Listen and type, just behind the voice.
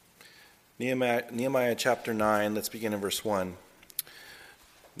Nehemiah chapter 9, let's begin in verse 1.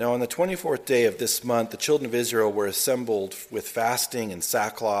 Now on the 24th day of this month, the children of Israel were assembled with fasting and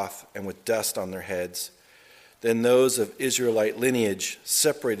sackcloth and with dust on their heads. Then those of Israelite lineage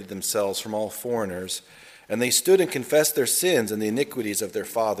separated themselves from all foreigners, and they stood and confessed their sins and the iniquities of their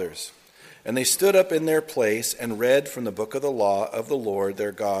fathers. And they stood up in their place and read from the book of the law of the Lord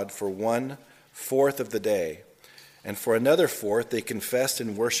their God for 1/4 of the day. And for another fourth they confessed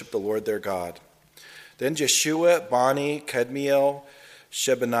and worshiped the Lord their God. Then Jeshua, Bani, Kadmiel,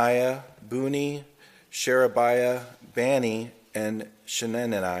 Shebaniah, Buni, Sherebiah, Bani, and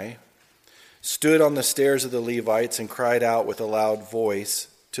Shenanani stood on the stairs of the Levites and cried out with a loud voice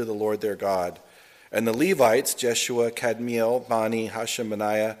to the Lord their God. And the Levites, Jeshua, Kadmiel, Bani,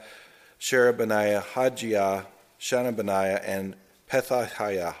 Hashabaniah, Sherebiah, Hajiah, Shanabaniah, and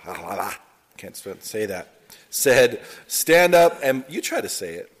Pethahiah, can't say that, said, stand up and, you try to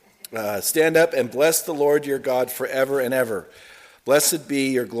say it, stand up and bless the Lord your God forever and ever. Blessed be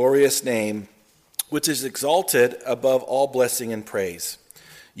your glorious name, which is exalted above all blessing and praise.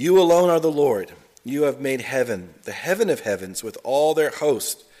 You alone are the Lord. You have made heaven, the heaven of heavens, with all their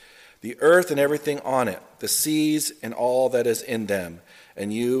host, the earth and everything on it, the seas and all that is in them,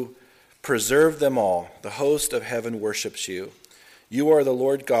 and you preserve them all. The host of heaven worships you. You are the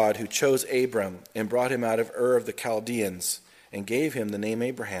Lord God who chose Abram and brought him out of Ur of the Chaldeans and gave him the name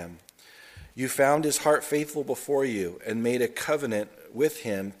Abraham. You found his heart faithful before you and made a covenant with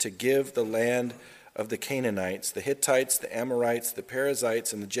him to give the land of the Canaanites, the Hittites, the Amorites, the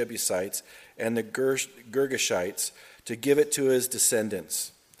Perizzites, and the Jebusites, and the Girgashites, to give it to his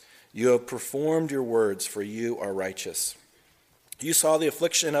descendants. You have performed your words, for you are righteous. You saw the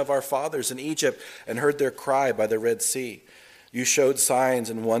affliction of our fathers in Egypt and heard their cry by the Red Sea. You showed signs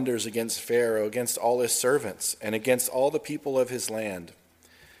and wonders against Pharaoh, against all his servants, and against all the people of his land.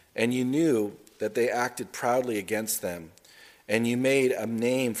 And you knew that they acted proudly against them, and you made a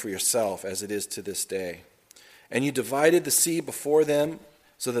name for yourself as it is to this day. And you divided the sea before them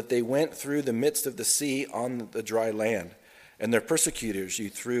so that they went through the midst of the sea on the dry land, and their persecutors you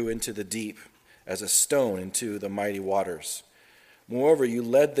threw into the deep as a stone into the mighty waters. Moreover, you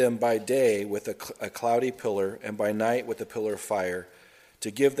led them by day with a cloudy pillar, and by night with a pillar of fire,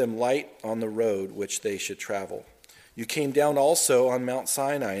 to give them light on the road which they should travel. You came down also on Mount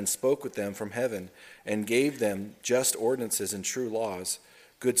Sinai and spoke with them from heaven, and gave them just ordinances and true laws,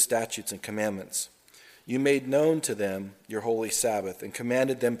 good statutes and commandments. You made known to them your holy Sabbath, and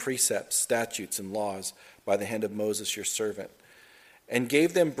commanded them precepts, statutes, and laws by the hand of Moses your servant, and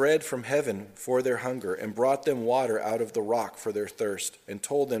gave them bread from heaven for their hunger, and brought them water out of the rock for their thirst, and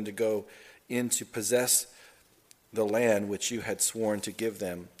told them to go in to possess the land which you had sworn to give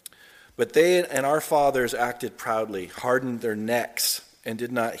them. But they and our fathers acted proudly, hardened their necks, and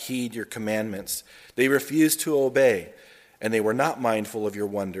did not heed your commandments. They refused to obey, and they were not mindful of your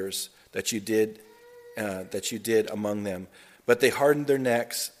wonders that you did among them. But they hardened their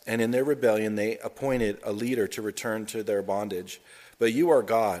necks, and in their rebellion they appointed a leader to return to their bondage. But you are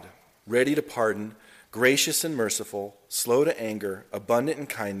God, ready to pardon, gracious and merciful, slow to anger, abundant in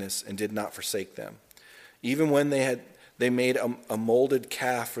kindness, and did not forsake them. Even when they made a molded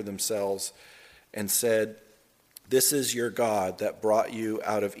calf for themselves and said, this is your God that brought you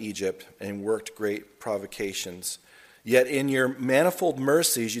out of Egypt and worked great provocations. Yet in your manifold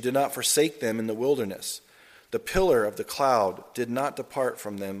mercies you did not forsake them in the wilderness. The pillar of the cloud did not depart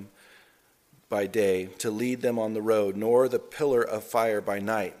from them by day to lead them on the road, nor the pillar of fire by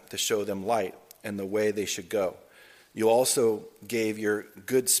night to show them light and the way they should go. You also gave your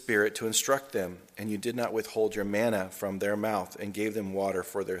good spirit to instruct them, and you did not withhold your manna from their mouth, and gave them water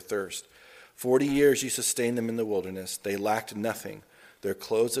for their thirst. 40 years you sustained them in the wilderness. They lacked nothing. Their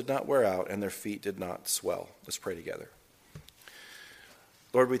clothes did not wear out, and their feet did not swell. Let's pray together.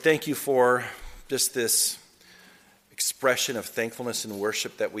 Lord, we thank you for just this expression of thankfulness and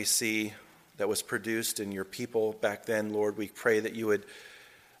worship that we see that was produced in your people back then. Lord, we pray that you would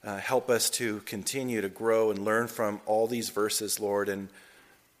help us to continue to grow and learn from all these verses, Lord. And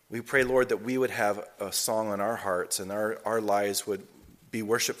we pray, Lord, that we would have a song on our hearts and our lives would be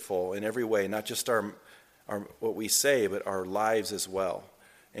worshipful in every way, not just our what we say, but our lives as well.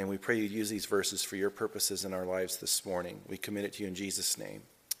 And we pray you use these verses for your purposes in our lives this morning. We commit it to you in Jesus' name.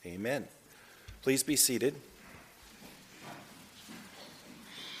 Amen. Please be seated.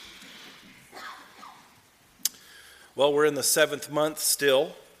 Well, we're in the 7th month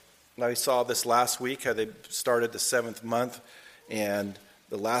still. I saw this last week, how they started the 7th month. And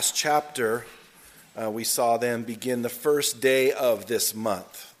the last chapter, we saw them begin the first day of this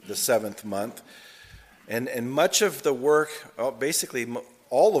month, the 7th month. And much of the work, basically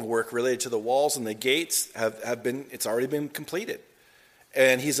all of work related to the walls and the gates it's already been completed.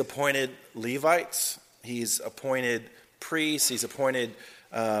 And he's appointed Levites, he's appointed priests, he's appointed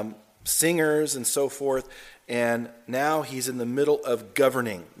singers and so forth. And now he's in the middle of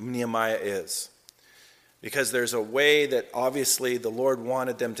governing, Nehemiah is. Because there's a way that obviously the Lord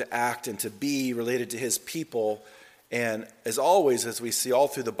wanted them to act and to be related to his people. And as always, as we see all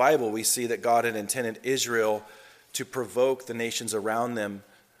through the Bible, we see that God had intended Israel to provoke the nations around them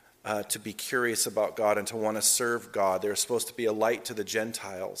to be curious about God and to want to serve God. They were supposed to be a light to the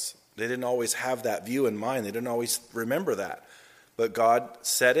Gentiles. They didn't always have that view in mind. They didn't always remember that. But God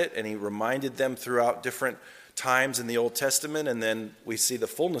said it, and he reminded them throughout different times in the Old Testament, and then we see the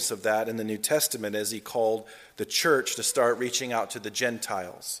fullness of that in the New Testament as he called the church to start reaching out to the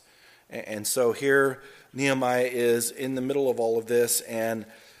Gentiles. And so here Nehemiah is in the middle of all of this, and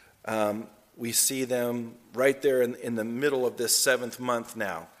we see them right there in the middle of this 7th month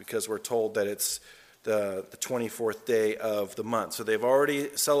now, because we're told that it's the 24th day of the month. So they've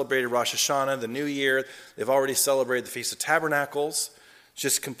already celebrated Rosh Hashanah, the New Year. They've already celebrated the Feast of Tabernacles,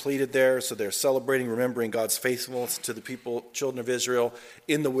 just completed there. So they're celebrating, remembering God's faithfulness to the people, children of Israel,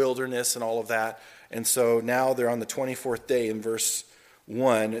 in the wilderness and all of that. And so now they're on the 24th day. In verse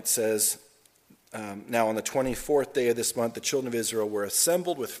 1, it says, now on the 24th day of this month, the children of Israel were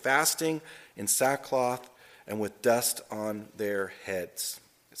assembled with fasting in sackcloth and with dust on their heads.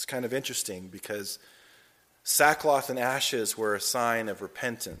 It's kind of interesting because sackcloth and ashes were a sign of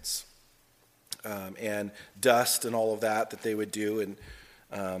repentance, and dust and all of that they would do.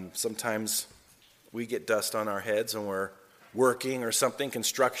 And sometimes we get dust on our heads when we're working or something,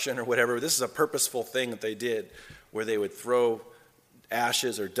 construction or whatever. This is a purposeful thing that they did, where they would throw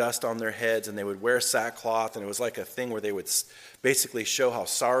ashes or dust on their heads, and they would wear sackcloth, and it was like a thing where they would basically show how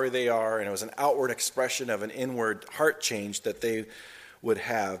sorry they are, and it was an outward expression of an inward heart change that they would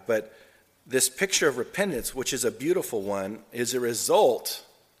have. But this picture of repentance, which is a beautiful one, is a result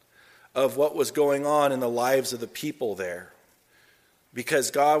of what was going on in the lives of the people there,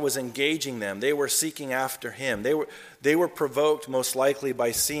 because God was engaging them. They were seeking after him. They were provoked most likely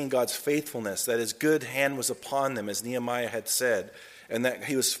by seeing God's faithfulness, that his good hand was upon them, as Nehemiah had said, and that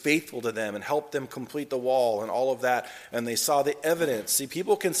he was faithful to them and helped them complete the wall and all of that. And they saw the evidence. See,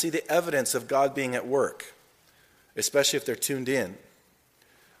 people can see the evidence of God being at work, especially if they're tuned in.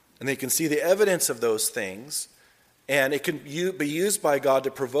 And they can see the evidence of those things, and it can be used by God to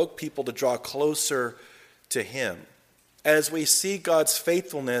provoke people to draw closer to him. As we see God's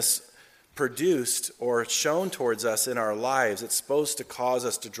faithfulness produced or shown towards us in our lives, it's supposed to cause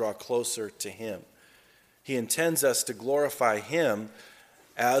us to draw closer to him. He intends us to glorify him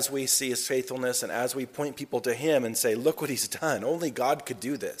as we see his faithfulness and as we point people to him and say, look what he's done. Only God could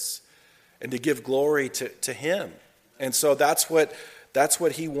do this. And to give glory to him. And so that's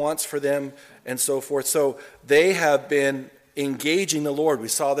what he wants for them and so forth. So they have been engaging the Lord. We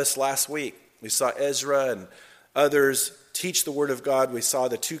saw this last week. We saw Ezra and others teach the word of God. We saw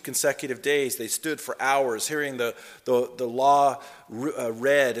the 2 consecutive days. They stood for hours hearing the law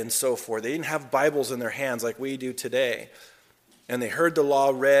read and so forth. They didn't have Bibles in their hands like we do today. And they heard the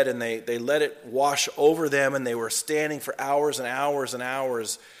law read, and they let it wash over them, and they were standing for hours and hours and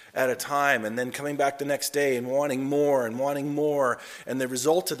hours at a time, and then coming back the next day and wanting more and wanting more. And the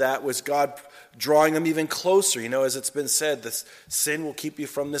result of that was God drawing them even closer. You know, as it's been said, this sin will keep you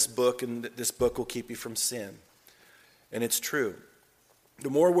from this book, and this book will keep you from sin. And it's true. The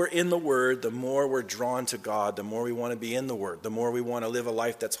more we're in the Word, the more we're drawn to God, the more we want to be in the Word, the more we want to live a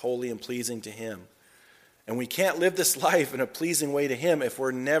life that's holy and pleasing to him. And we can't live this life in a pleasing way to him if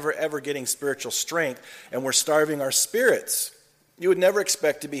we're never, ever getting spiritual strength and we're starving our spirits. You would never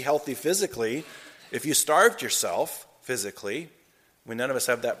expect to be healthy physically if you starved yourself physically. None of us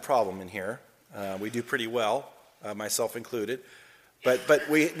have that problem in here. We do pretty well, myself included. But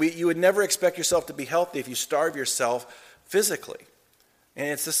you would never expect yourself to be healthy if you starve yourself physically. And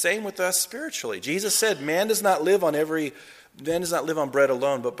it's the same with us spiritually. Jesus said, man does not live on bread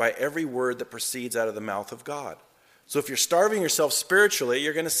alone, but by every word that proceeds out of the mouth of God. So if you're starving yourself spiritually,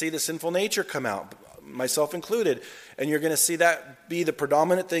 you're going to see the sinful nature come out, myself included. And you're going to see that be the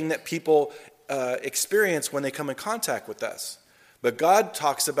predominant thing that people experience when they come in contact with us. But God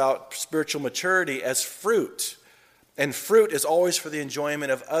talks about spiritual maturity as fruit. And fruit is always for the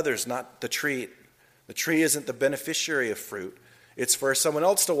enjoyment of others, not the tree. The tree isn't the beneficiary of fruit. It's for someone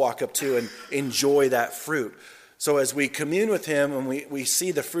else to walk up to and enjoy that fruit. So as we commune with him and we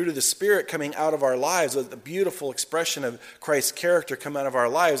see the fruit of the Spirit coming out of our lives, the beautiful expression of Christ's character come out of our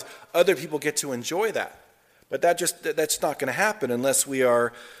lives, other people get to enjoy that. But that's not going to happen unless we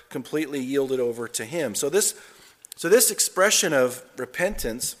are completely yielded over to him. So So this expression of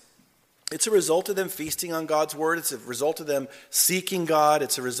repentance, it's a result of them feasting on God's word. It's a result of them seeking God.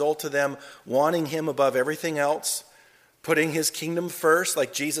 It's a result of them wanting him above everything else, putting his kingdom first,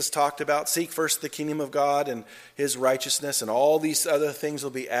 like Jesus talked about. Seek first the kingdom of God and his righteousness, and all these other things will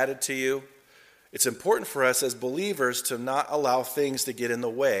be added to you. It's important for us as believers to not allow things to get in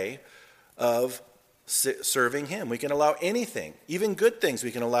the way of serving him. We can allow anything, even good things, we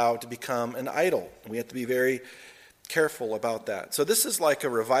can allow to become an idol. We have to be very careful about that. So this is like a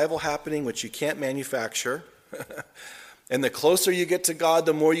revival happening which you can't manufacture. And the closer you get to God,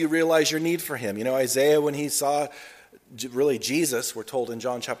 the more you realize your need for him. You know, Isaiah, when he saw really Jesus, we're told in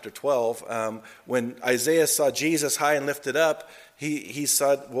John chapter 12, when Isaiah saw Jesus high and lifted up, he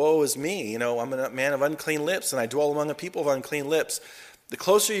said, woe is me, you know, I'm a man of unclean lips, and I dwell among a people of unclean lips. The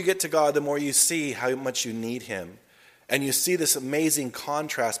closer you get to God, the more you see how much you need him. And you see this amazing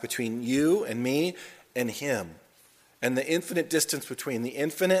contrast between you and me and him, and the infinite distance between the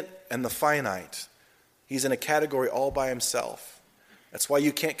infinite and the finite. He's in a category all by himself. That's why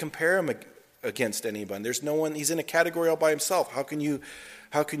you can't compare him against anyone. There's no one. He's in a category all by himself. How can you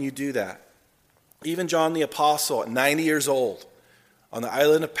do that? Even John the Apostle, at 90 years old, on the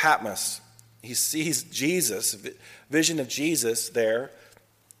island of Patmos, he sees Jesus, vision of Jesus there,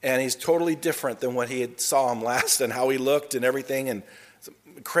 and he's totally different than what he had saw him last, and how he looked and everything. And it's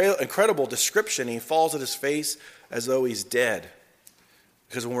an incredible description. He falls at his face as though he's dead.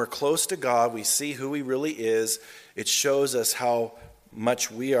 Because when we're close to God, we see who he really is. It shows us how much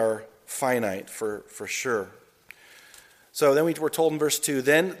we are finite for sure. So then we're told in verse 2,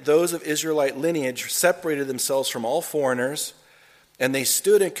 then those of Israelite lineage separated themselves from all foreigners, and they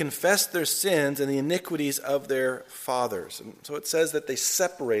stood and confessed their sins and the iniquities of their fathers. And so it says that they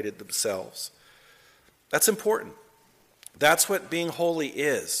separated themselves. That's important. That's what being holy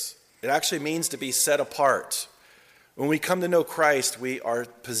is. It actually means to be set apart. When we come to know Christ, we are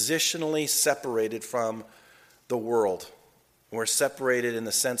positionally separated from the world. We're separated in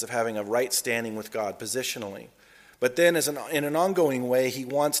the sense of having a right standing with God, positionally. But then in an ongoing way, he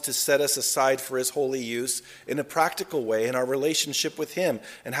wants to set us aside for his holy use in a practical way in our relationship with him,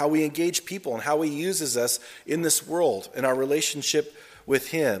 and how we engage people, and how he uses us in this world in our relationship with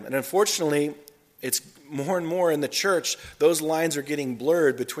him. And unfortunately, it's more and more in the church, those lines are getting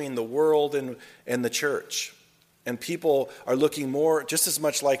blurred between the world and the church. And people are looking more, just as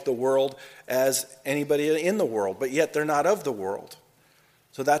much like the world as anybody in the world, but yet they're not of the world.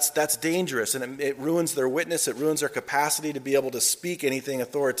 So that's dangerous, and it ruins their witness. It ruins their capacity to be able to speak anything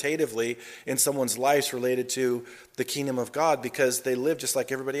authoritatively in someone's life related to the kingdom of God, because they live just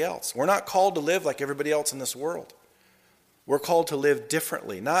like everybody else. We're not called to live like everybody else in this world. We're called to live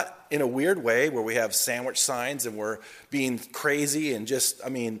differently, not in a weird way where we have sandwich signs and we're being crazy and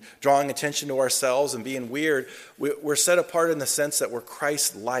drawing attention to ourselves and being weird. We're set apart in the sense that we're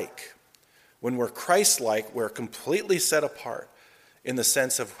Christ-like. When we're Christ-like, we're completely set apart in the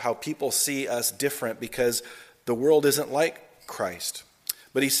sense of how people see us different, because the world isn't like Christ.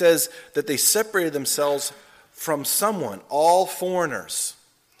 But he says that they separated themselves from someone, all foreigners.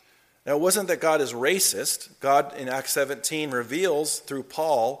 Now, it wasn't that God is racist. God, in Acts 17, reveals through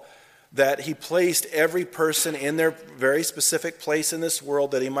Paul that he placed every person in their very specific place in this world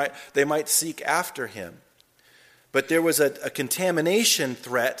that they might seek after him. But there was a contamination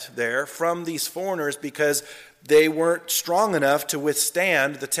threat there from these foreigners, because they weren't strong enough to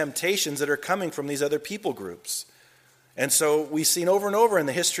withstand the temptations that are coming from these other people groups. And so we've seen over and over in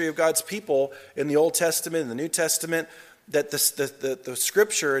the history of God's people, in the Old Testament and the New Testament, that the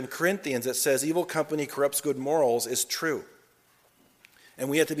scripture in Corinthians that says evil company corrupts good morals is true. And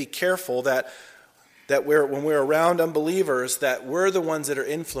we have to be careful that when we're around unbelievers, that we're the ones that are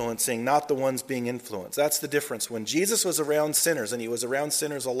influencing, not the ones being influenced. That's the difference. When Jesus was around sinners, and he was around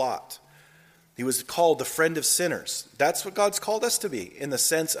sinners a lot, he was called the friend of sinners. That's what God's called us to be, in the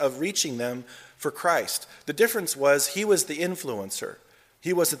sense of reaching them for Christ. The difference was he was the influencer.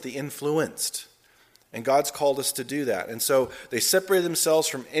 He wasn't the influenced. And God's called us to do that. And so they separated themselves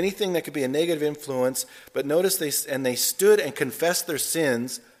from anything that could be a negative influence. But notice they stood and confessed their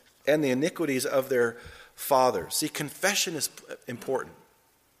sins and the iniquities of their fathers. See, confession is important.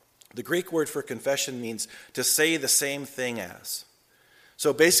 The Greek word for confession means to say the same thing as.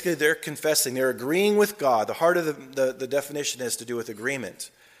 So basically they're confessing, they're agreeing with God. The heart of the definition is to do with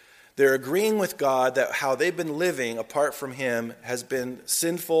agreement. They're agreeing with God that how they've been living apart from him has been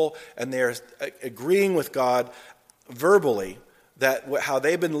sinful, and they're agreeing with God verbally that how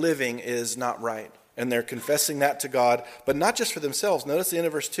they've been living is not right. And they're confessing that to God, but not just for themselves. Notice the end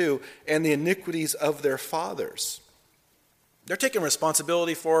of verse 2, and the iniquities of their fathers. They're taking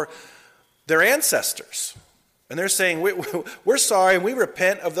responsibility for their ancestors. And they're saying, we're sorry, and we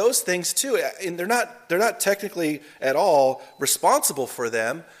repent of those things too. And they're not technically at all responsible for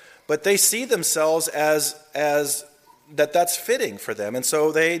them, but they see themselves as that's fitting for them. And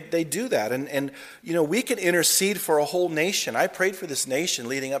so they do that. And we can intercede for a whole nation. I prayed for this nation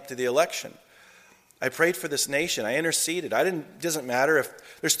leading up to the election. I prayed for this nation. I interceded. It doesn't matter if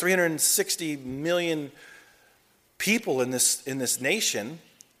there's 360 million people in this nation.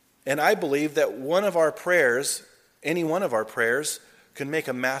 And I believe that one of our prayers, any one of our prayers, can make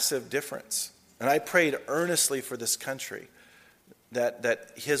a massive difference. And I prayed earnestly for this country,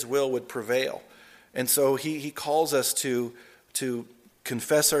 that his will would prevail. And so he calls us to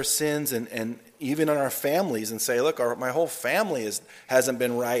confess our sins and even on our families and say, look, my whole family hasn't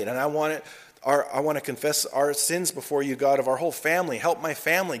been right. And I want to confess our sins before you, God, of our whole family. Help my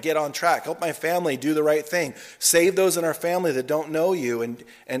family get on track. Help my family do the right thing. Save those in our family that don't know you,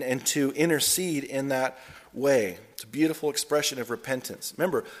 and to intercede in that way. It's a beautiful expression of repentance.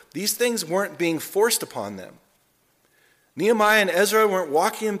 Remember, these things weren't being forced upon them. Nehemiah and Ezra weren't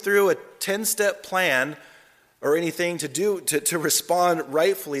walking them through a 10-step plan or anything to respond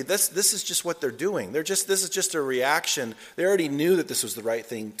rightfully. This is just what they're doing. This is just a reaction. They already knew that this was the right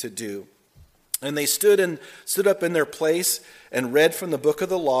thing to do. And they stood up in their place and read from the book of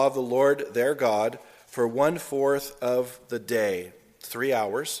the law of the Lord their God for 1/4 of the day, 3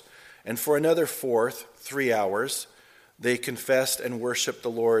 hours. And for another 1/4, 3 hours, they confessed and worshiped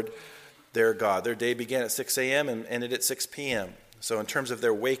the Lord their God. Their day began at 6 a.m. and ended at 6 p.m. So in terms of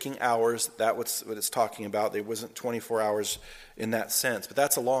their waking hours, that's what it's talking about. It wasn't 24 hours in that sense. But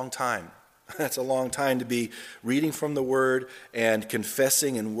that's a long time. That's a long time to be reading from the Word and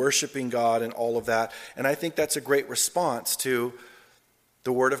confessing and worshiping God and all of that. And I think that's a great response to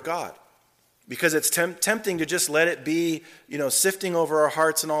the Word of God. Because it's tempting to just let it be, sifting over our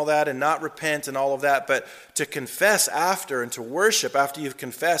hearts and all that and not repent and all of that. But to confess after and to worship after you've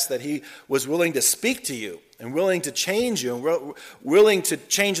confessed that He was willing to speak to you and willing to change you and willing to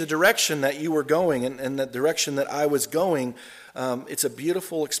change the direction that you were going and the direction that I was going. It's a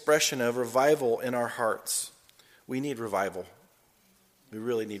beautiful expression of revival in our hearts. We need revival. We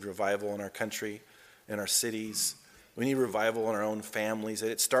really need revival in our country, in our cities. We need revival in our own families.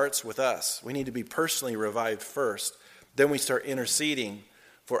 It starts with us. We need to be personally revived first. Then we start interceding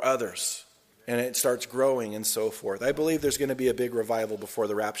for others. And it starts growing and so forth. I believe there's going to be a big revival before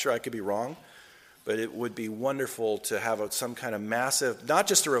the rapture. I could be wrong. But it would be wonderful to have some kind of massive, not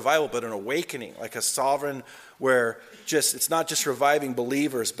just a revival, but an awakening, like a sovereign where it's not just reviving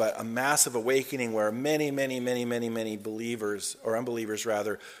believers, but a massive awakening where many, many, many, many, many believers, or unbelievers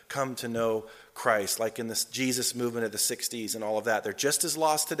rather, come to know Christ, like in this Jesus movement of the 60s and all of that. They're just as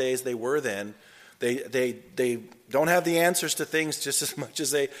lost today as they were then. They don't have the answers to things just as much as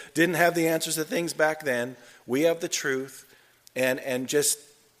they didn't have the answers to things back then. We have the truth and just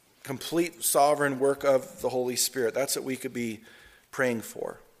complete sovereign work of the Holy Spirit. That's what we could be praying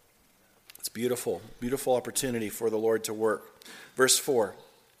for. It's beautiful, beautiful opportunity for the Lord to work. Verse 4.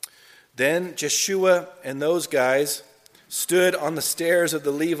 Then Jeshua and those guys stood on the stairs of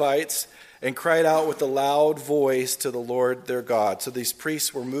the Levites and cried out with a loud voice to the Lord their God. So these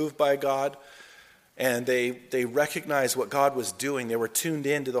priests were moved by God, and they recognized what God was doing. They were tuned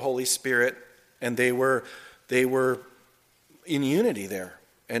in to the Holy Spirit, and they were in unity there.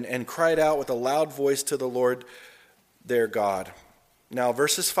 And cried out with a loud voice to the Lord their God. Now,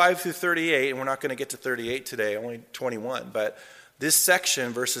 verses 5 through 38, and we're not going to get to 38 today, only 21, but this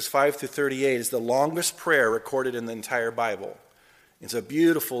section, verses 5 through 38, is the longest prayer recorded in the entire Bible. It's a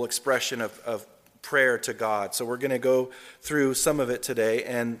beautiful expression of prayer to God. So we're going to go through some of it today,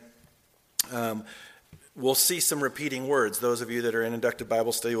 and we'll see some repeating words. Those of you that are in inductive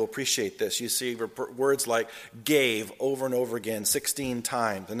Bible study will appreciate this. You see words like gave over and over again 16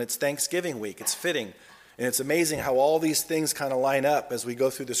 times. And it's Thanksgiving week. It's fitting. And it's amazing how all these things kind of line up as we go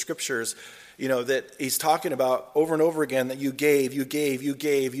through the scriptures, that he's talking about over and over again that you gave, you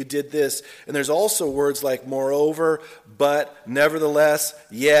did this. And there's also words like moreover, but, nevertheless,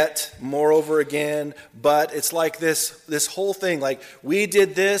 yet, moreover again, but. It's like this whole thing, like we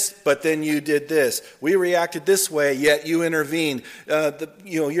did this, but then you did this. We reacted this way, yet you intervened.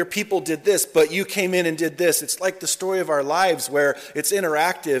 Your people did this, but you came in and did this. It's like the story of our lives where it's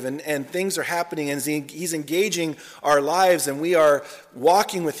interactive and things are happening and he's engaging our lives and we are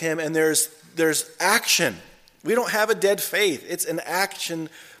walking with him and there's action. We don't have a dead faith. It's an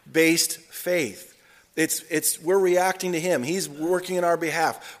action-based faith. We're reacting to him. He's working on our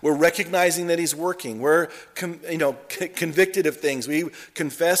behalf. We're recognizing that he's working. We're convicted of things. We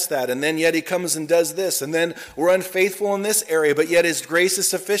confess that, and then yet he comes and does this, and then we're unfaithful in this area, but yet his grace is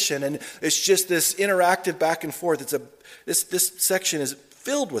sufficient. And it's just this interactive back and forth. This section is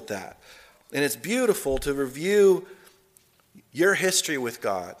filled with that, and it's beautiful to review your history with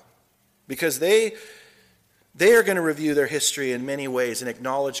God, because they are going to review their history in many ways and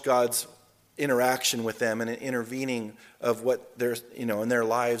acknowledge God's interaction with them and an intervening of what they're, in their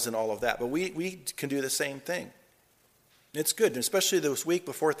lives and all of that. But we can do the same thing. It's good, especially this week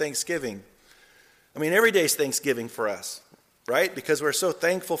before Thanksgiving. I mean, every day is Thanksgiving for us, right? Because we're so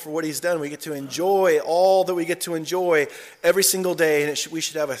thankful for what he's done. We get to enjoy all that we get to enjoy every single day, and we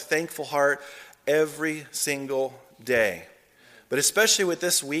should have a thankful heart every single day. But especially with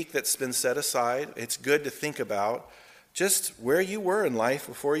this week that's been set aside, it's good to think about just where you were in life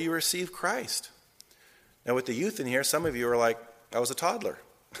before you received Christ. Now with the youth in here, some of you are like, I was a toddler,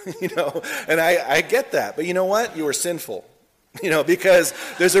 and I get that. But you know what? You were sinful, because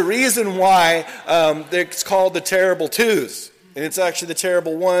there's a reason why it's called the terrible twos. And it's actually the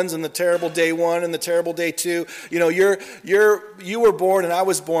terrible ones and the terrible day one and the terrible day two. You were born and I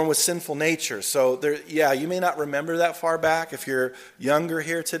was born with sinful nature. So you may not remember that far back if you're younger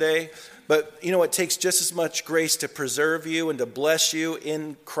here today. But it takes just as much grace to preserve you and to bless you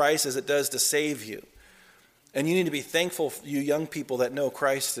in Christ as it does to save you. And you need to be thankful, you young people that know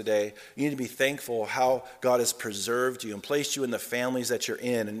Christ today, you need to be thankful how God has preserved you and placed you in the families that you're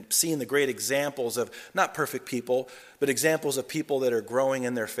in, and seeing the great examples of, not perfect people, but examples of people that are growing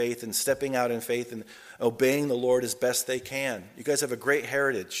in their faith and stepping out in faith and obeying the Lord as best they can. You guys have a great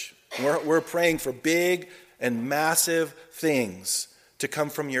heritage. We're praying for big and massive things to come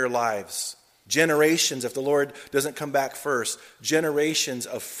from your lives. Generations, if the Lord doesn't come back first, generations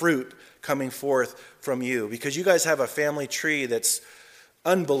of fruit coming forth from you, because you guys have a family tree that's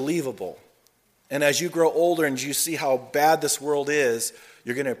unbelievable. And as you grow older and you see how bad this world is,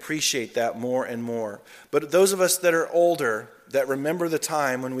 you're going to appreciate that more and more. But those of us that are older, that remember the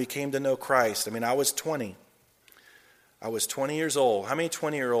time when we came to know Christ, I was 20. I was 20 years old. How many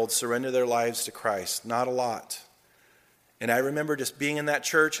 20-year-olds surrender their lives to Christ? Not a lot. And I remember just being in that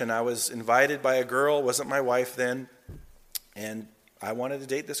church, and I was invited by a girl, wasn't my wife then, and I wanted to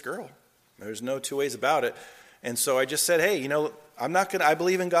date this girl. There's no two ways about it. And so I just said, hey, I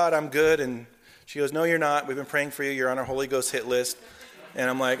believe in God, I'm good. And she goes, no, you're not. We've been praying for you. You're on our Holy Ghost hit list. And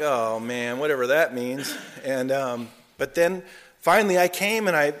I'm like, oh, man, whatever that means. And but then finally I came,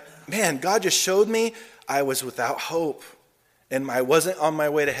 and God just showed me I was without hope. And I wasn't on my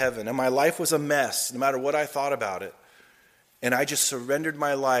way to heaven. And my life was a mess, no matter what I thought about it. And I just surrendered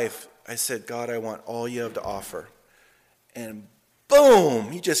my life. I said, God, I want all you have to offer. And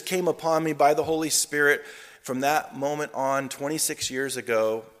boom, he just came upon me by the Holy Spirit from that moment on 26 years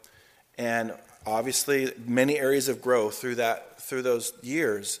ago. And obviously many areas of growth through those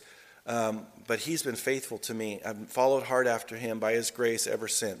years. But he's been faithful to me. I've followed hard after him by his grace ever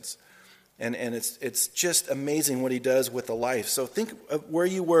since. And it's just amazing what he does with a life. So think of where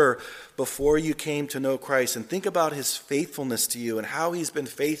you were before you came to know Christ, and think about his faithfulness to you and how he's been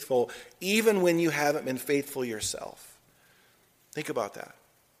faithful even when you haven't been faithful yourself. Think about that.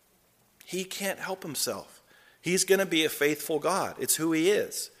 He can't help himself. He's going to be a faithful God. It's who he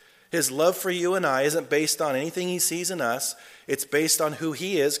is. His love for you and I isn't based on anything he sees in us. It's based on who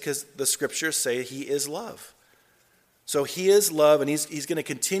he is, because the scriptures say he is love. So he is love, and he's going to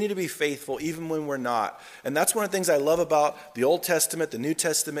continue to be faithful even when we're not. And that's one of the things I love about the Old Testament, the New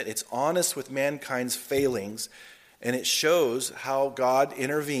Testament. It's honest with mankind's failings, and it shows how God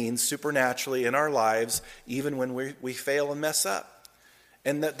intervenes supernaturally in our lives even when we fail and mess up.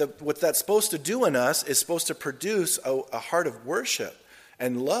 And what that's supposed to do in us is supposed to produce a heart of worship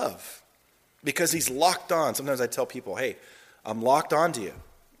and love, because he's locked on. Sometimes I tell people, hey, I'm locked on to you.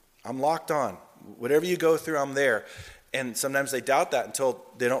 I'm locked on. Whatever you go through, I'm there. And sometimes they doubt that until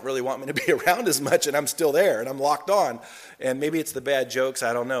they don't really want me to be around as much, and I'm still there, and I'm locked on. And maybe it's the bad jokes,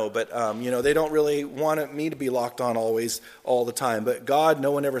 I don't know. But, they don't really want me to be locked on always, all the time. But God,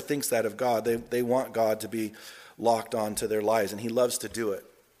 no one ever thinks that of God. They want God to be locked on to their lives, and he loves to do it.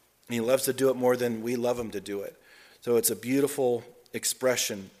 And he loves to do it more than we love him to do it. So it's a beautiful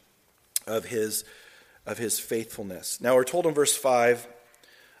expression of his faithfulness. Now we're told in verse 5,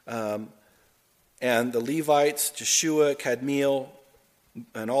 and the Levites, Jeshua, Kadmiel,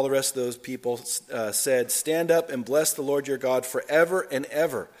 and all the rest of those people said, stand up and bless the Lord your God forever and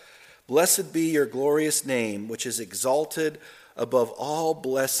ever. Blessed be your glorious name, which is exalted above all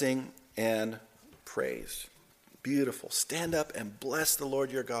blessing and praise. Beautiful. Stand up and bless the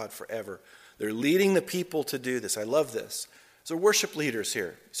Lord your God forever. They're leading the people to do this. I love this. These are worship leaders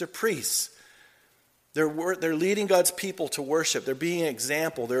here. These are priests. They're leading God's people to worship. They're being an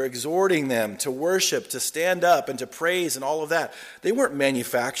example. They're exhorting them to worship, to stand up, and to praise and all of that. They weren't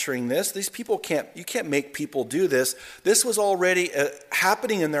manufacturing this. These people you can't make people do this. This was already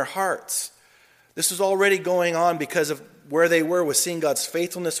happening in their hearts. This was already going on because of where they were with seeing God's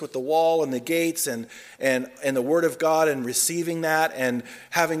faithfulness with the wall and the gates and the word of God and receiving that and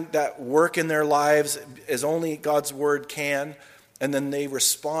having that work in their lives as only God's word can. And then they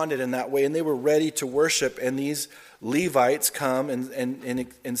responded in that way, and they were ready to worship. And these Levites come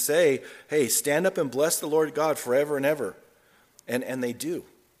and say, hey, stand up and bless the Lord God forever and ever. And they do.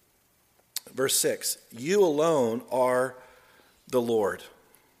 Verse 6, you alone are the Lord.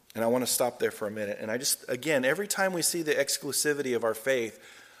 And I want to stop there for a minute. And again, every time we see the exclusivity of our faith,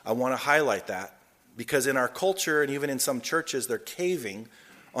 I want to highlight that. Because in our culture, and even in some churches, they're caving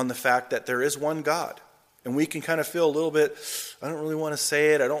on the fact that there is one God. And we can kind of feel a little bit, I don't really want to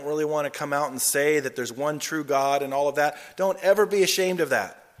say it. I don't really want to come out and say that there's one true God and all of that. Don't ever be ashamed of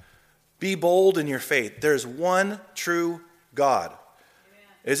that. Be bold in your faith. There's one true God.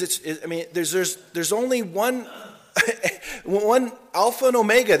 There's only one Alpha and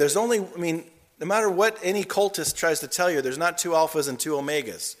Omega. No matter what any cultist tries to tell you, there's not two Alphas and two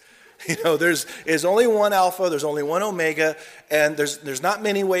Omegas. There's only one Alpha, there's only one Omega, and there's not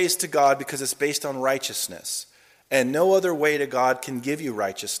many ways to God because it's based on righteousness. And no other way to God can give you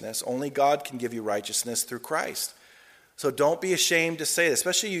righteousness. Only God can give you righteousness through Christ. So don't be ashamed to say it,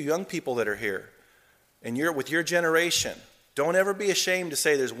 especially you young people that are here. And with your generation, don't ever be ashamed to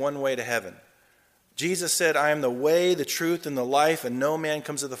say there's one way to heaven. Jesus said, I am the way, the truth, and the life, and no man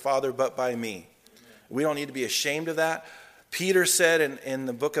comes to the Father but by me. We don't need to be ashamed of that. Peter said in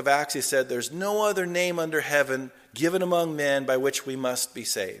the book of Acts, he said, there's no other name under heaven given among men by which we must be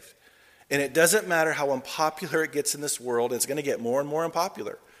saved. And it doesn't matter how unpopular it gets in this world, it's going to get more and more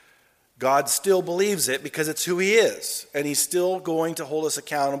unpopular. God still believes it because it's who he is. And he's still going to hold us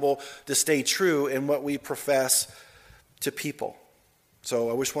accountable to stay true in what we profess to people.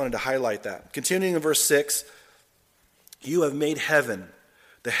 So I just wanted to highlight that. Continuing in verse 6, you have made heaven,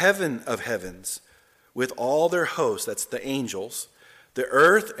 the heaven of heavens, with all their hosts, that's the angels, the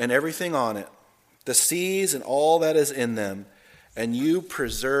earth and everything on it, the seas and all that is in them, and you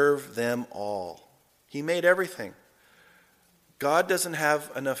preserve them all. He made everything. God doesn't have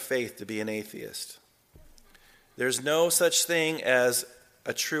enough faith to be an atheist. There's no such thing as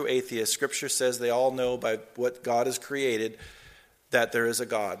a true atheist. Scripture says they all know by what God has created that there is a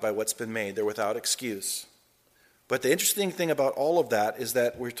God, by what's been made. They're without excuse. But the interesting thing about all of that is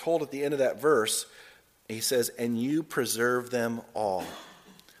that we're told at the end of that verse, he says, and you preserve them all.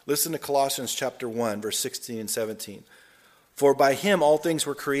 Listen to Colossians chapter 1, verse 16 and 17. For by him all things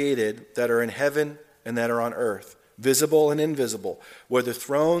were created that are in heaven and that are on earth, visible and invisible, whether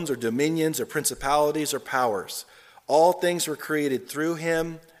thrones or dominions or principalities or powers. All things were created through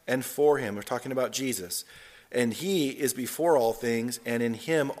him and for him. We're talking about Jesus. And he is before all things, and in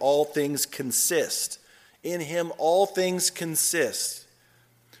him all things consist. In him all things consist.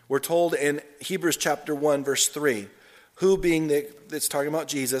 We're told in Hebrews chapter 1, verse 3, it's talking about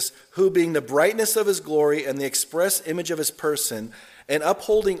Jesus, who being the brightness of his glory and the express image of his person, and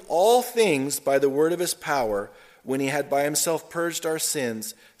upholding all things by the word of his power, when he had by himself purged our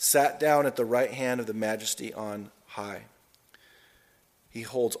sins, sat down at the right hand of the majesty on high. He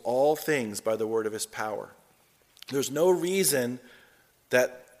holds all things by the word of his power. There's no reason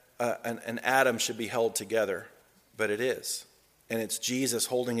that an atom should be held together, but it is. And it's Jesus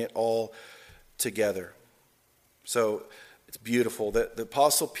holding it all together. So it's beautiful. The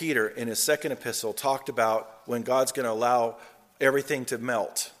Apostle Peter in his second epistle talked about when God's going to allow everything to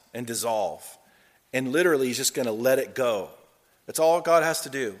melt and dissolve. And literally he's just going to let it go. That's all God has to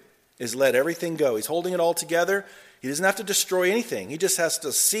do, is let everything go. He's holding it all together. He doesn't have to destroy anything. He just has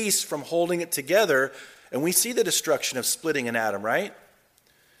to cease from holding it together. And we see the destruction of splitting an atom, right?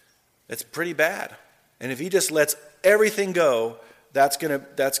 It's pretty bad. And if he just lets everything go, that's going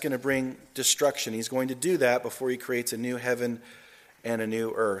to bring destruction. He's going to do that before he creates a new heaven and a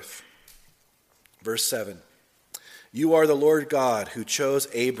new earth. Verse 7. You are the Lord God who chose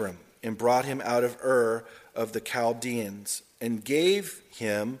Abram and brought him out of Ur of the Chaldeans and gave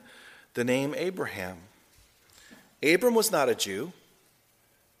him the name Abraham. Abram was not a Jew.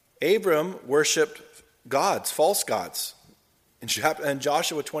 Abram worshipped gods, false gods. In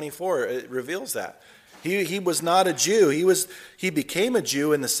Joshua 24, it reveals that. He was not a Jew. He became a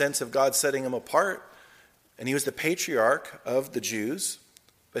Jew in the sense of God setting him apart. And he was the patriarch of the Jews.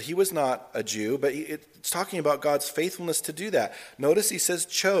 But he was not a Jew. But it's talking about God's faithfulness to do that. Notice he says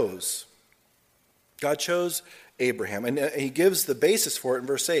chose. God chose Abraham, and he gives the basis for it in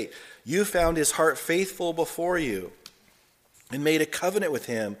verse 8. You found his heart faithful before you and made a covenant with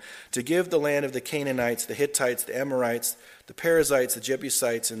him to give the land of the Canaanites, the Hittites, the Amorites, the Perizzites, the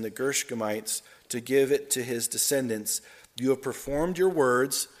Jebusites, and the Gershonites, to give it to his descendants. You have performed your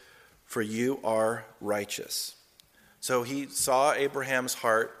words, for you are righteous. So he saw Abraham's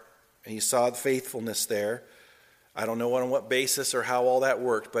heart, and he saw the faithfulness there. I don't know on what basis or how all that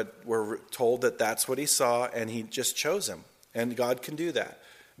worked, but we're told that that's what he saw, and he just chose him. And God can do that.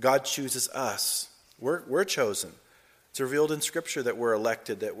 God chooses us. We're chosen. It's revealed in Scripture that we're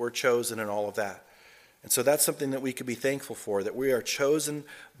elected, that we're chosen, and all of that. And so that's something that we could be thankful for, that we are chosen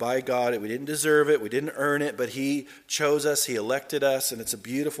by God. We didn't deserve it, we didn't earn it, but he chose us, he elected us, and it's a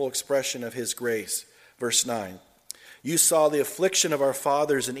beautiful expression of his grace. Verse 9, you saw the affliction of our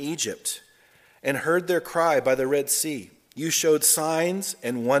fathers in Egypt and heard their cry by the Red Sea. You showed signs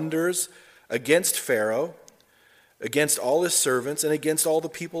and wonders against Pharaoh, against all his servants, and against all the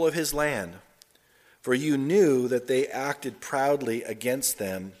people of his land. For you knew that they acted proudly against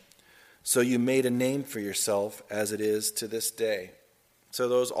them, so you made a name for yourself as it is to this day.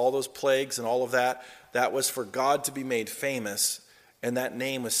 So all those plagues and all of that was for God to be made famous, and that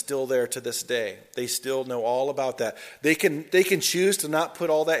name is still there to this day. They still know all about that. They can choose to not put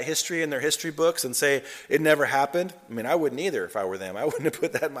all that history in their history books and say it never happened. I mean, I wouldn't either if I were them. I wouldn't have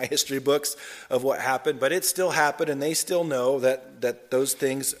put that in my history books of what happened, but it still happened, and they still know that those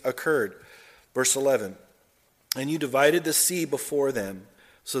things occurred. Verse 11, and you divided the sea before them,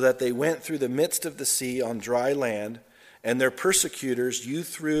 so that they went through the midst of the sea on dry land, and their persecutors you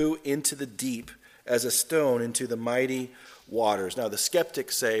threw into the deep as a stone into the mighty waters. Now the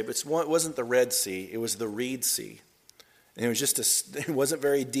skeptics say, it wasn't the Red Sea, it was the Reed Sea. And it was it wasn't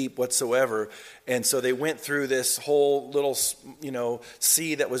very deep whatsoever. And so they went through this whole little,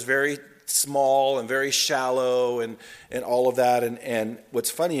 sea that was very small and very shallow and all of that. And what's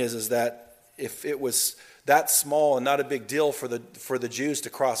funny is that if it was that small and not a big deal for the Jews to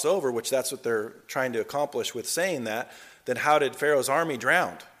cross over, which that's what they're trying to accomplish with saying that, then how did Pharaoh's army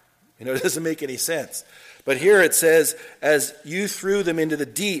drown? It doesn't make any sense. But here it says, as you threw them into the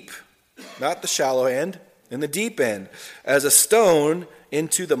deep, not the shallow end, in the deep end, as a stone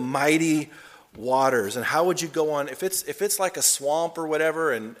into the mighty waters. And how would you go on if it's like a swamp or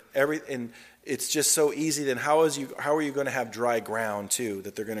whatever, and it's just so easy? Then how are you going to have dry ground too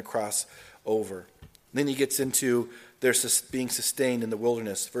that they're going to cross over? Then he gets into their being sustained in the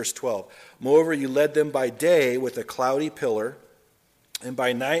wilderness. Verse 12. Moreover, you led them by day with a cloudy pillar, and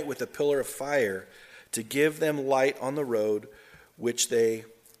by night with a pillar of fire, to give them light on the road which they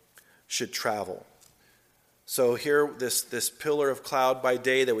should travel. So here, this pillar of cloud by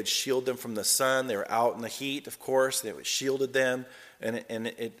day that would shield them from the sun. They were out in the heat, of course. It shielded them. And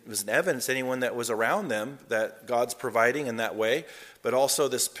it was an evidence to anyone that was around them that God's providing in that way. But also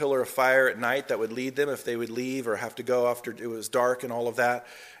this pillar of fire at night that would lead them if they would leave or have to go after it was dark and all of that.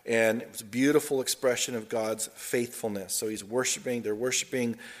 And it was a beautiful expression of God's faithfulness. So they're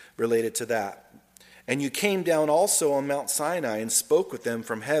worshiping related to that. And you came down also on Mount Sinai and spoke with them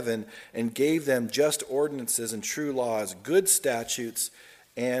from heaven and gave them just ordinances and true laws, good statutes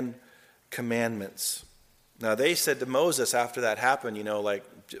and commandments. Now they said to Moses after that happened,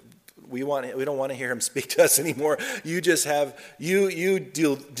 we don't want to hear him speak to us anymore. You just you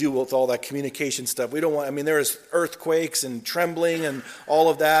deal with all that communication stuff. We don't want. There was earthquakes and trembling and all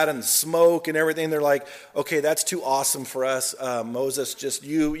of that and smoke and everything. They're like, okay, that's too awesome for us, Moses. Just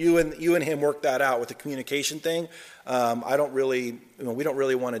you and him work that out with the communication thing. We don't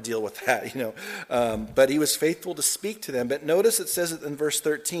really want to deal with that, But he was faithful to speak to them. But notice it says it in verse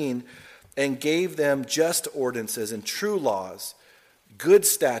 13, and gave them just ordinances and true laws, good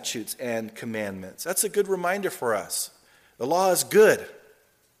statutes and commandments. That's a good reminder for us. The law is good.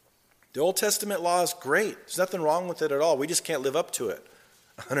 The Old Testament law is great. There's nothing wrong with it at all. We just can't live up to it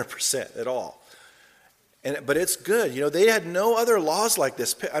 100% at all. But it's good. They had no other laws like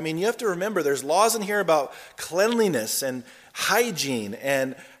this. You have to remember there's laws in here about cleanliness and hygiene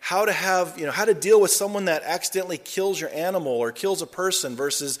and how to deal with someone that accidentally kills your animal or kills a person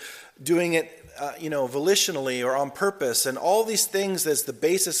versus doing it volitionally or on purpose, and all these things as the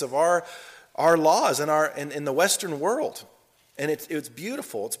basis of our laws in the Western world. And it's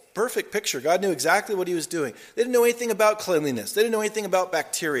beautiful. It's a perfect picture. God knew exactly what he was doing. They didn't know anything about cleanliness. They didn't know anything about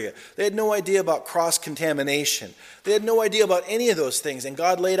bacteria. They had no idea about cross-contamination. They had no idea about any of those things. And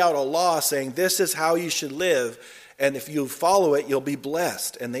God laid out a law saying, this is how you should live. And if you follow it, you'll be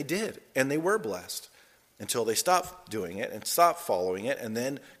blessed. And they did. And they were blessed until they stopped doing it and stopped following it. And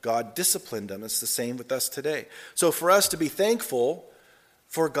then God disciplined them. It's the same with us today. So for us to be thankful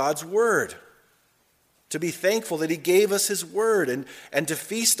for God's word. to be thankful that he gave us his word and to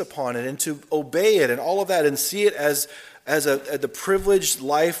feast upon it and to obey it and all of that and see it as the privileged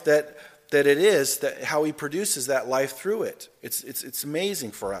life that it is, that how he produces that life through it. It's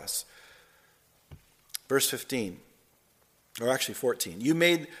amazing for us. Verse 15, or actually 14. You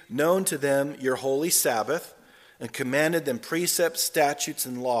made known to them your holy Sabbath and commanded them precepts, statutes,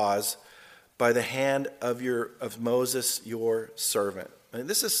 and laws by the hand of Moses, your servant. And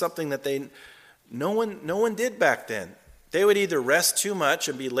this is something that no one did back then. They would either rest too much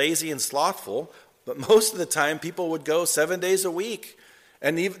and be lazy and slothful, but most of the time people would go 7 days a week.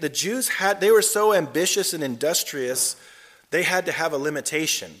 And even the Jews they were so ambitious and industrious, they had to have a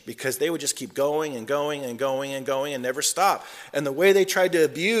limitation because they would just keep going and going and going and going and never stop. And the way they tried to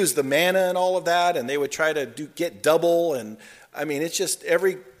abuse the manna and all of that, and they would try to get double, and I mean, it's just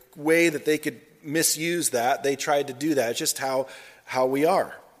every way that they could misuse that, they tried to do that. It's just how we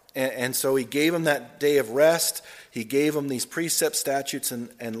are. And so he gave them that day of rest. He gave them these precepts, statutes,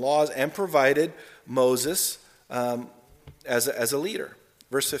 and laws, and provided Moses as a leader.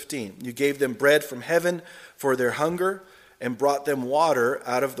 Verse 15, you gave them bread from heaven for their hunger and brought them water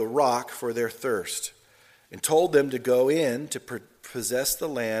out of the rock for their thirst, and told them to go in to possess the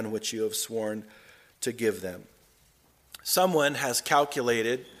land which you have sworn to give them. Someone has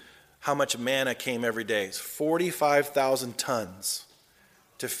calculated how much manna came every day. It's 45,000 tons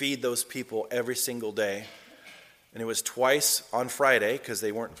to feed those people every single day. And it was twice on Friday because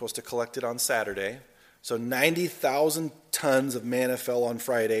they weren't supposed to collect it on Saturday. So 90,000 tons of manna fell on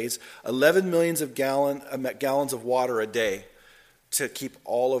Fridays, 11 million gallons of water a day to keep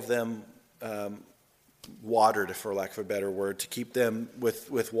all of them watered, for lack of a better word, to keep them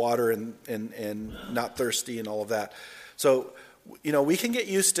with water and not thirsty and all of that. So, we can get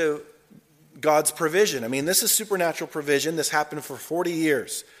used to God's provision. I mean, this is supernatural provision. This happened for 40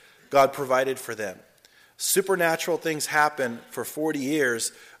 years. God provided for them. Supernatural things happen for 40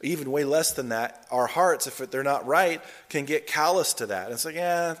 years, even way less than that. Our hearts, if they're not right, can get callous to that. It's like,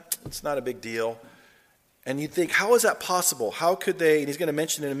 it's not a big deal. And you think, how is that possible? How could they, and he's going to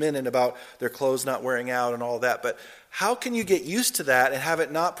mention in a minute about their clothes not wearing out and all that, but how can you get used to that and have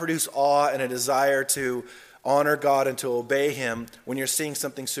it not produce awe and a desire to honor God and to obey him when you're seeing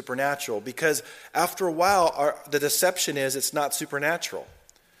something supernatural? Because after a while, the deception is it's not supernatural.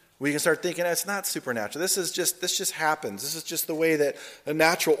 We can start thinking, it's not supernatural. This just happens. This is just the way that the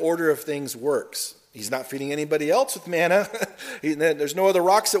natural order of things works. He's not feeding anybody else with manna. There's no other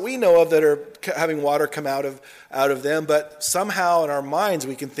rocks that we know of that are having water come out of them. But somehow in our minds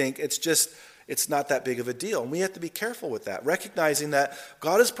we can think it's not that big of a deal. And we have to be careful with that, recognizing that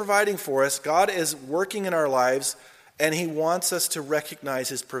God is providing for us. God is working in our lives, and he wants us to recognize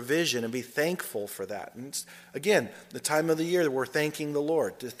his provision and be thankful for that. And again, the time of the year that we're thanking the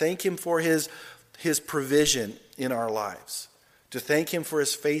Lord, to thank him for his provision in our lives, to thank him for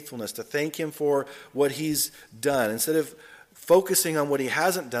his faithfulness, to thank him for what he's done. Instead of focusing on what he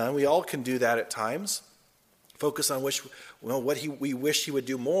hasn't done, we all can do that at times. Focus on we wish he would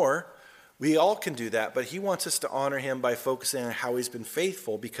do more. We all can do that, but he wants us to honor him by focusing on how he's been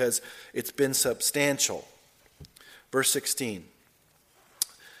faithful because it's been substantial. Verse 16,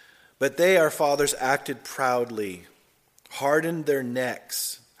 but they, our fathers, acted proudly, hardened their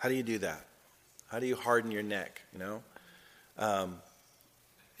necks. How do you do that? How do you harden your neck,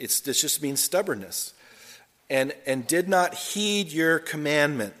 This just means stubbornness. And did not heed your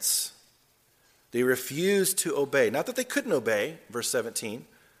commandments. They refused to obey. Not that they couldn't obey, verse 17.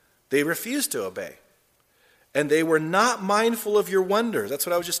 They refused to obey. And they were not mindful of your wonders. That's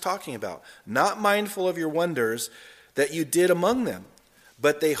what I was just talking about. Not mindful of your wonders that you did among them.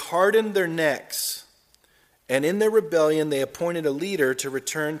 But they hardened their necks. And in their rebellion, they appointed a leader to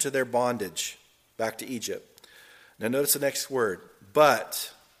return to their bondage, back to Egypt. Now notice the next word.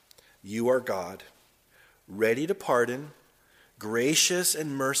 But you are God, ready to pardon, gracious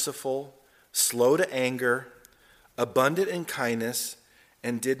and merciful, slow to anger, abundant in kindness,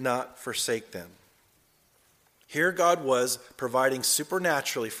 and did not forsake them. Here God was providing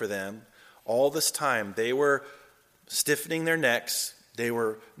supernaturally for them all this time. They were stiffening their necks. They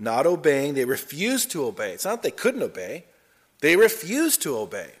were not obeying. They refused to obey. It's not that they couldn't obey. They refused to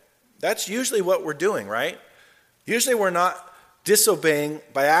obey. That's usually what we're doing, right? Usually we're not disobeying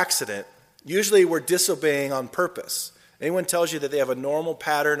by accident. Usually we're disobeying on purpose. Anyone tells you that they have a normal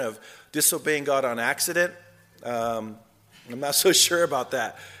pattern of disobeying God on accident? I'm not so sure about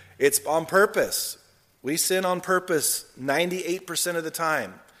that. It's on purpose. We sin on purpose 98% of the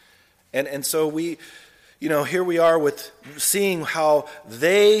time. And so we, here we are with seeing how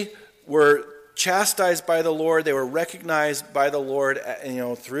they were chastised by the Lord. They were recognized by the Lord,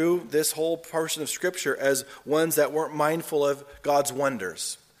 through this whole portion of Scripture as ones that weren't mindful of God's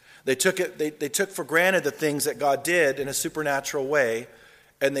wonders. They took for granted the things that God did in a supernatural way,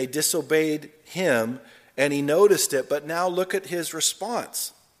 and they disobeyed him, and he noticed it. But now look at his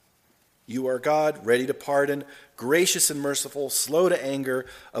response. You are God, ready to pardon, gracious and merciful, slow to anger,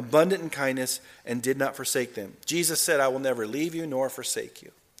 abundant in kindness, and did not forsake them. Jesus said, I will never leave you nor forsake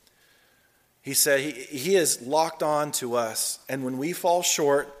you. He said he is locked on to us, and when we fall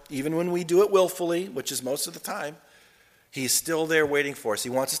short, even when we do it willfully, which is most of the time, he's still there waiting for us. He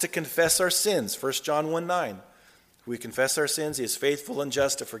wants us to confess our sins. 1 John 1:9. We confess our sins. He is faithful and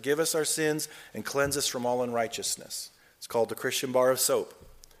just to forgive us our sins and cleanse us from all unrighteousness. It's called the Christian bar of soap.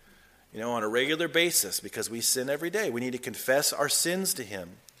 On a regular basis, because we sin every day. We need to confess our sins to him.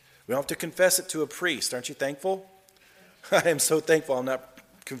 We don't have to confess it to a priest. Aren't you thankful? I am so thankful I'm not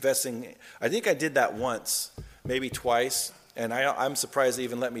confessing. I think I did that once, maybe twice. And I'm surprised they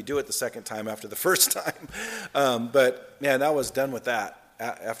even let me do it the second time after the first time. But man, that was done with that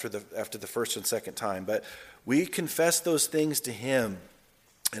after the first and second time. But we confess those things to him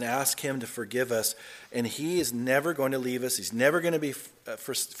and ask him to forgive us. And he is never going to leave us. He's never going to be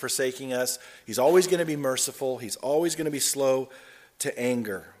forsaking us. He's always going to be merciful. He's always going to be slow to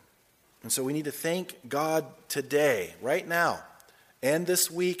anger. And so we need to thank God today, right now, and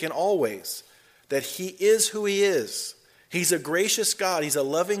this week and always, that he is who he is. He's a gracious God. He's a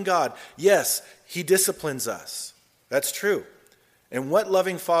loving God. Yes, he disciplines us. That's true. And what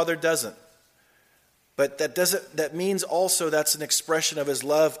loving father doesn't? But that means also that's an expression of his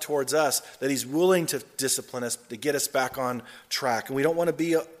love towards us, that he's willing to discipline us to get us back on track. And we don't want to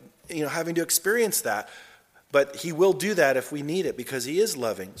be having to experience that. But he will do that if we need it, because he is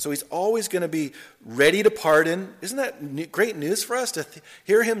loving. So he's always going to be ready to pardon. Isn't that great news for us to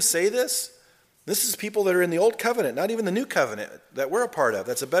hear him say this? This is people that are in the old covenant, not even the new covenant that we're a part of.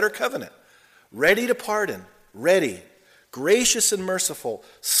 That's a better covenant. Ready to pardon. Ready. Gracious and merciful.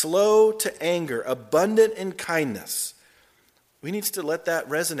 Slow to anger. Abundant in kindness. We need to let that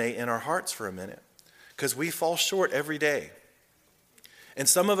resonate in our hearts for a minute, because we fall short every day. And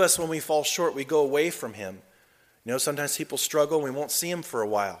some of us, when we fall short, we go away from him. Sometimes people struggle and we won't see him for a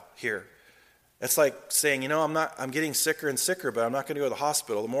while here. It's like saying, I'm getting sicker and sicker, but I'm not going to go to the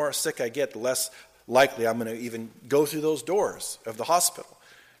hospital. The more sick I get, the less likely I'm going to even go through those doors of the hospital.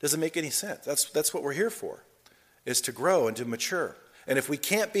 Doesn't make any sense. That's what we're here for, is to grow and to mature. And if we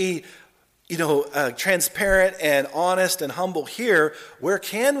can't be, transparent and honest and humble here, where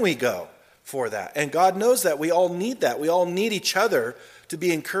can we go for that? And God knows that. We all need that. We all need each other to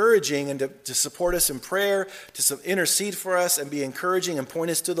be encouraging and to support us in prayer, to intercede for us and be encouraging and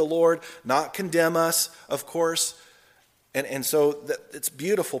point us to the Lord, not condemn us, of course. And so it's a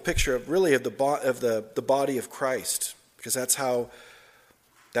beautiful picture of the body of Christ, because that's how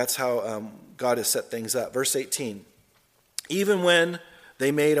God has set things up. Verse 18, even when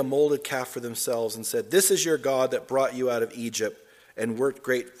they made a molded calf for themselves and said, this is your God that brought you out of Egypt and worked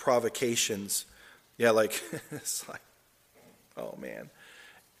great provocations. Yeah, it's like, oh man.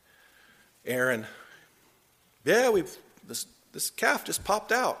 Aaron, yeah, this calf just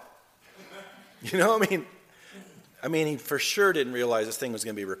popped out. I mean, he for sure didn't realize this thing was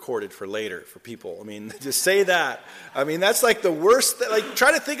going to be recorded for later for people. Just say that. That's like the worst.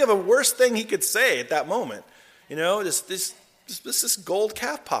 Try to think of a worst thing he could say at that moment. This gold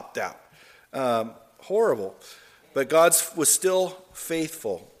calf popped out. Horrible. But God was still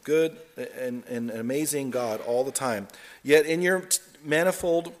faithful, good, and an amazing God all the time. Yet in your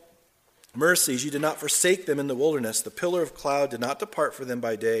manifold mercies, you did not forsake them in the wilderness. The pillar of cloud did not depart from them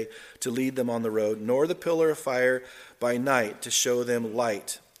by day to lead them on the road, nor the pillar of fire by night to show them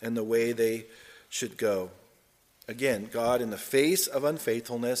light and the way they should go. Again, God, in the face of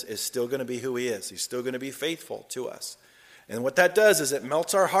unfaithfulness, is still going to be who he is. He's still going to be faithful to us. And what that does is it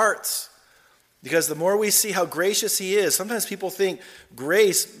melts our hearts. Because the more we see how gracious he is, sometimes people think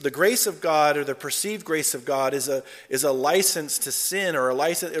the grace of God, or the perceived grace of God, is a license to sin, or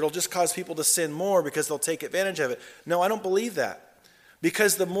it'll just cause people to sin more because they'll take advantage of it. No, I don't believe that.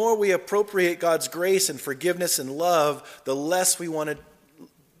 Because the more we appropriate God's grace and forgiveness and love, the less we want to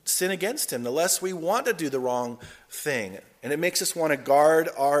sin against him, the less we want to do the wrong thing. And it makes us want to guard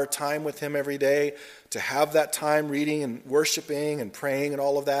our time with him every day, to have that time reading and worshiping and praying and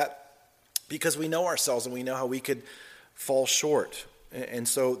all of that. Because we know ourselves and we know how we could fall short. And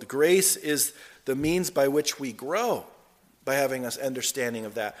so the grace is the means by which we grow, by having us understanding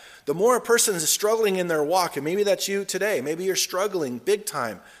of that. The more a person is struggling in their walk, and maybe that's you today, maybe you're struggling big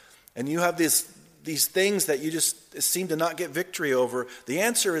time, and you have these things that you just seem to not get victory over, the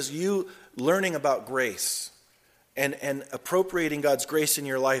answer is you learning about grace and appropriating God's grace in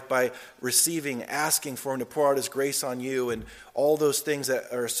your life by receiving, asking for him to pour out his grace on you and all those things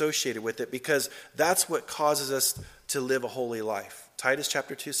that are associated with it, because that's what causes us to live a holy life. Titus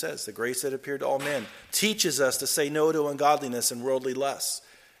chapter 2 says, the grace that appeared to all men teaches us to say no to ungodliness and worldly lusts.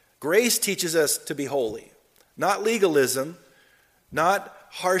 Grace teaches us to be holy, not legalism, not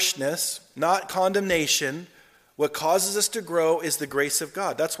harshness, not condemnation. What causes us to grow is the grace of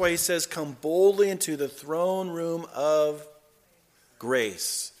God. That's why he says, come boldly into the throne room of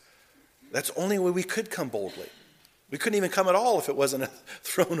grace. That's the only way we could come boldly. We couldn't even come at all if it wasn't a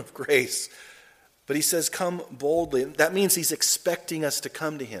throne of grace. But he says, come boldly. That means he's expecting us to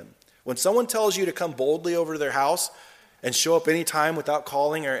come to him. When someone tells you to come boldly over to their house and show up anytime without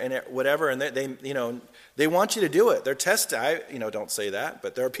calling or whatever, and they want you to do it. They're testing. Don't say that,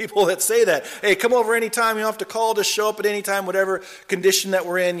 but there are people that say that. Hey, come over anytime. You don't have to call. Just show up at any time, whatever condition that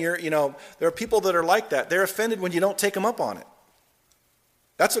we're in. There are people that are like that. They're offended when you don't take them up on it.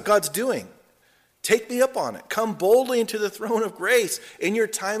 That's what God's doing. Take me up on it. Come boldly into the throne of grace in your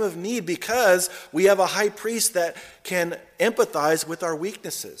time of need, because we have a high priest that can empathize with our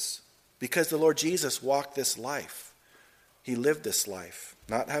weaknesses, because the Lord Jesus walked this life. He lived this life,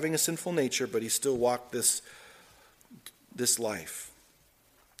 not having a sinful nature, but he still walked this life.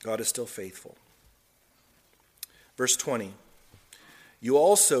 God is still faithful. Verse 20, you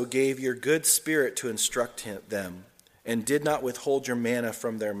also gave your good spirit to instruct them, and did not withhold your manna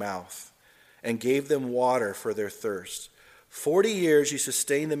from their mouth, and gave them water for their thirst. 40 years you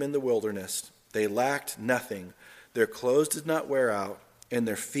sustained them in the wilderness. They lacked nothing. Their clothes did not wear out, and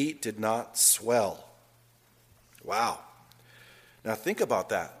their feet did not swell. Wow. Now think about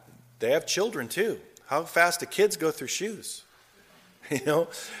that. They have children too. How fast do kids go through shoes? I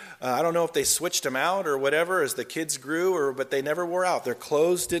don't know if they switched them out or whatever as the kids grew, but they never wore out. Their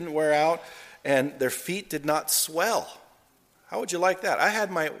clothes didn't wear out, and their feet did not swell. How would you like that?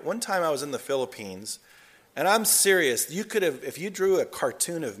 One time I was in the Philippines, and I'm serious. You could have, if you drew a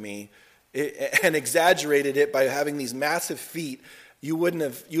cartoon of me and exaggerated it by having these massive feet, you would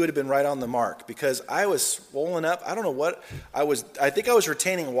have been right on the mark, because I was swollen up. I don't know what I was. I think I was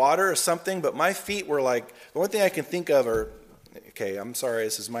retaining water or something, but my feet were like, the only thing I can think of are, okay, I'm sorry,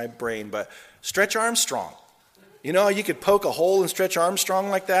 this is my brain, but Stretch Armstrong. You could poke a hole in Stretch Armstrong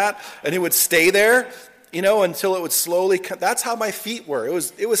like that, and it would stay there, until it would slowly come. That's how my feet were.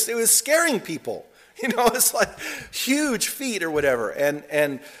 It was scaring people. It's like huge feet or whatever.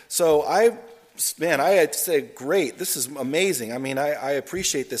 And so I had to say, great, this is amazing. I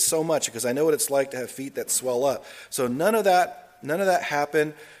appreciate this so much, because I know what it's like to have feet that swell up. So none of that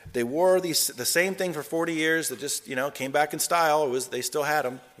happened. They wore the same thing for 40 years. That just, came back in style. They still had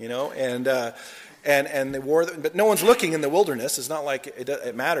them, and they wore them. But no one's looking in the wilderness. It's not like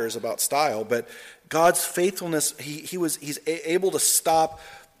it matters about style. But God's faithfulness, he's able to stop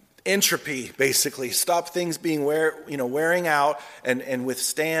entropy, basically, stop things being wearing out and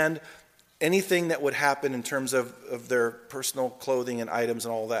withstand anything that would happen in terms of their personal clothing and items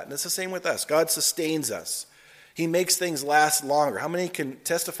and all that. And it's the same with us. God sustains us. He makes things last longer. How many can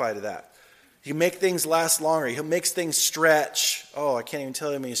testify to that? He makes things last longer. He makes things stretch. Oh, I can't even tell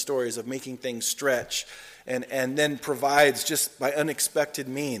you how many stories of making things stretch, and then provides just by unexpected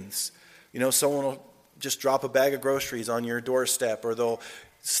means. Someone will just drop a bag of groceries on your doorstep, or they'll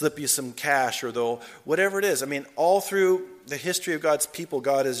slip you some cash, or they'll, whatever it is. All through the history of God's people,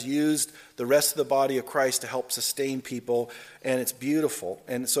 God has used the rest of the body of Christ to help sustain people, and it's beautiful.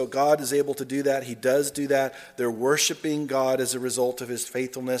 And so God is able to do that. He does do that. They're worshiping God as a result of his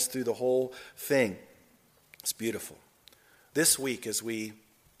faithfulness through the whole thing. It's beautiful. This week, as we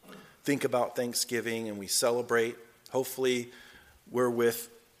think about Thanksgiving and we celebrate, hopefully we're with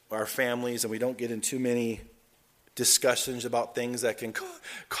our families and we don't get in too many discussions about things that can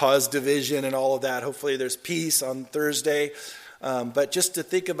cause division and all of that. Hopefully there's peace on Thursday. But just to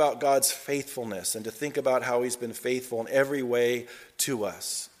think about God's faithfulness and to think about how he's been faithful in every way to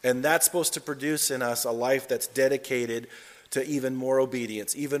us. And that's supposed to produce in us a life that's dedicated to even more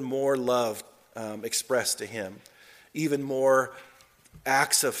obedience, even more love expressed to him, even more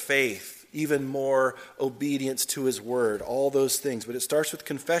acts of faith, even more obedience to his word, all those things. But it starts with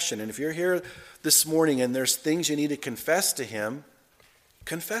confession. And if you're here this morning and there's things you need to confess to him,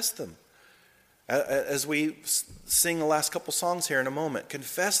 confess them. As we sing the last couple songs here in a moment,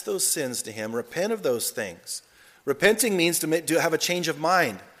 confess those sins to him, repent of those things. Repenting means to have a change of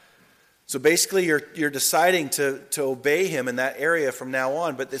mind. So basically you're deciding to obey him in that area from now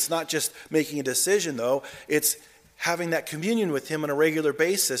on, but it's not just making a decision though, it's having that communion with him on a regular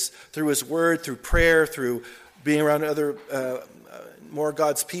basis through his word, through prayer, through being around other more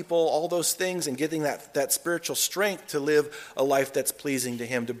God's people, all those things, and getting that spiritual strength to live a life that's pleasing to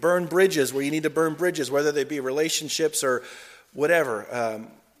him, to burn bridges where you need to burn bridges, whether they be relationships or whatever.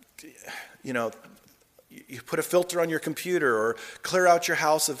 You put a filter on your computer, or clear out your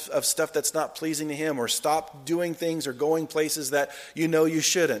house of stuff that's not pleasing to him, or stop doing things or going places that you know you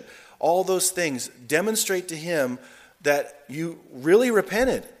shouldn't. All those things demonstrate to him that you really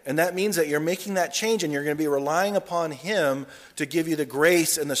repented, and that means that you're making that change, and you're going to be relying upon him to give you the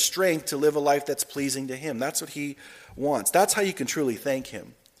grace and the strength to live a life that's pleasing to him. That's what he wants. That's how you can truly thank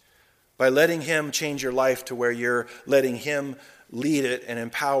him, by letting him change your life to where you're letting him lead it and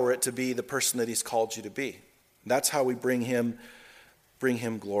empower it to be the person that he's called you to be. That's how we bring him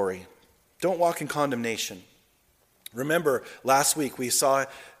glory. Don't walk in condemnation. Remember, last week we saw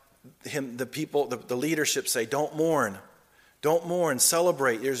the leadership say, don't mourn,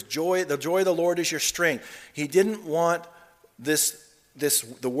 celebrate. There's joy. The joy of the Lord is your strength. He didn't want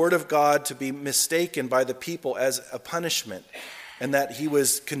the word of God to be mistaken by the people as a punishment, and that he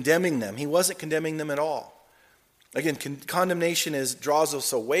was condemning them. He wasn't condemning them at all. Again, condemnation draws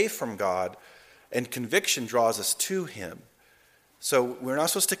us away from God, and conviction draws us to him. So we're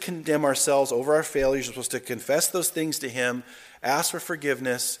not supposed to condemn ourselves over our failures. We're supposed to confess those things to him, ask for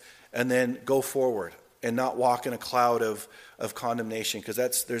forgiveness, and then go forward and not walk in a cloud of condemnation, because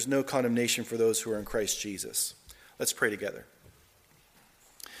there's no condemnation for those who are in Christ Jesus. Let's pray together.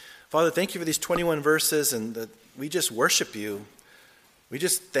 Father, thank you for these 21 verses, and we just worship you. We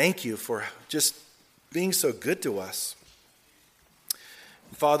just thank you for just being so good to us.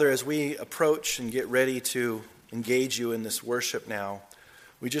 Father, as we approach and get ready to engage you in this worship now,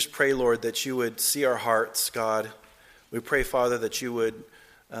 we just pray, Lord, that you would see our hearts, God. We pray, Father, that you would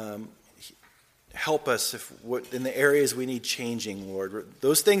help us in the areas we need changing, Lord.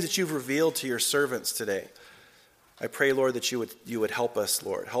 Those things that you've revealed to your servants today. I pray, Lord, that you would help us,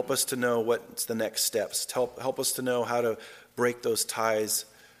 Lord. Help us to know what's the next steps. Help us to know how to break those ties,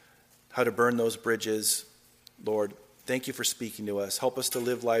 how to burn those bridges. Lord, thank you for speaking to us. Help us to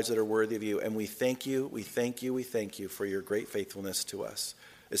live lives that are worthy of you. And we thank you for your great faithfulness to us,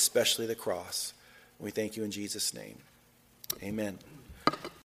 especially the cross. And we thank you in Jesus' name. Amen.